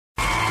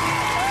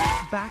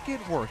Back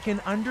at work and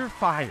under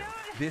fire.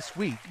 This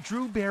week,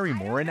 Drew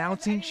Barrymore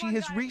announcing she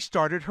has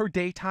restarted her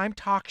daytime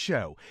talk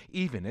show,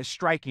 even as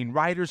striking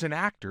writers and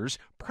actors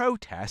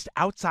protest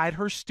outside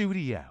her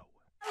studio.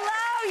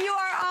 Hello, you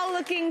are all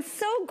looking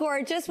so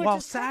gorgeous.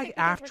 While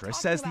SAG-AFTRA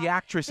says the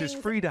actress is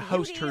free to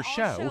host her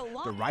show,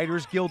 the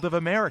Writers Guild of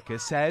America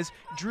says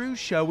Drew's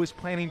show is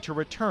planning to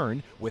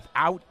return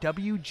without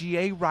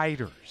WGA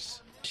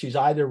writers. She's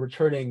either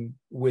returning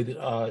with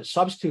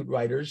substitute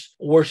writers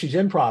or she's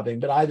improvising,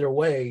 but either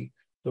way,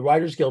 the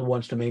Writers Guild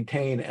wants to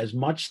maintain as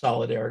much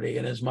solidarity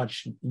and as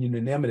much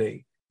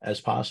unanimity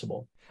as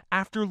possible.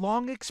 After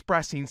long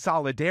expressing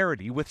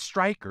solidarity with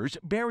strikers,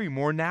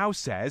 Barrymore now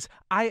says,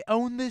 "I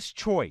own this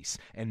choice,"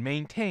 and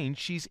maintains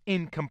she's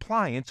in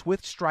compliance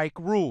with strike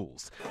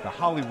rules. The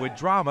Hollywood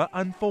drama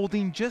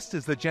unfolding just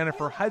as the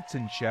Jennifer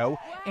Hudson Show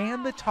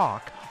and The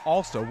Talk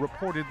also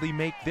reportedly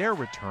make their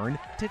return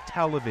to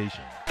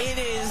television. It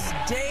is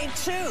day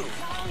 2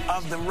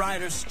 of the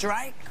writer's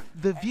strike.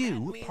 The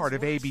View, part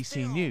of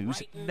ABC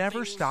News,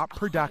 never stopped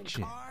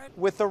production.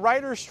 With the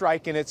writer's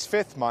strike in its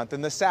 5th month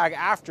and the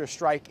SAG-AFTRA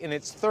strike in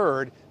its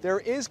 3rd, there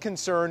is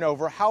concern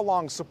over how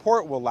long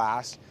support will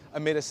last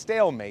amid a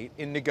stalemate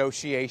in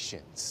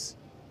negotiations.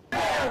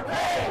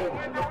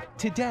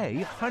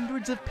 Today,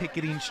 hundreds of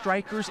picketing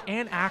strikers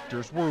and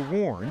actors were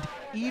warned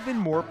even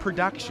more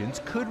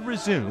productions could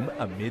resume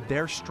amid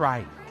their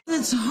strike.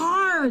 It's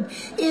hard.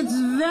 It's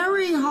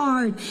very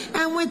hard.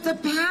 And with the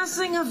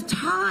passing of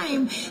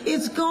time,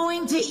 it's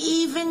going to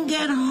even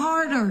get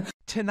harder.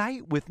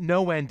 Tonight, with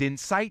no end in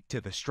sight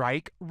to the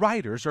strike,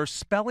 writers are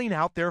spelling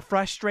out their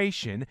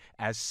frustration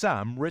as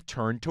some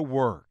return to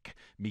work.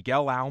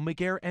 Miguel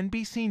Almaguer,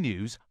 NBC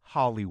News,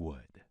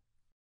 Hollywood.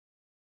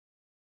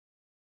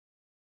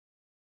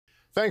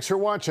 Thanks for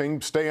watching.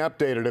 Stay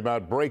updated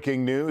about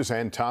breaking news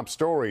and top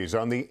stories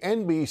on the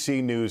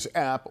NBC News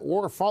app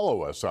or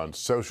follow us on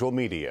social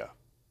media.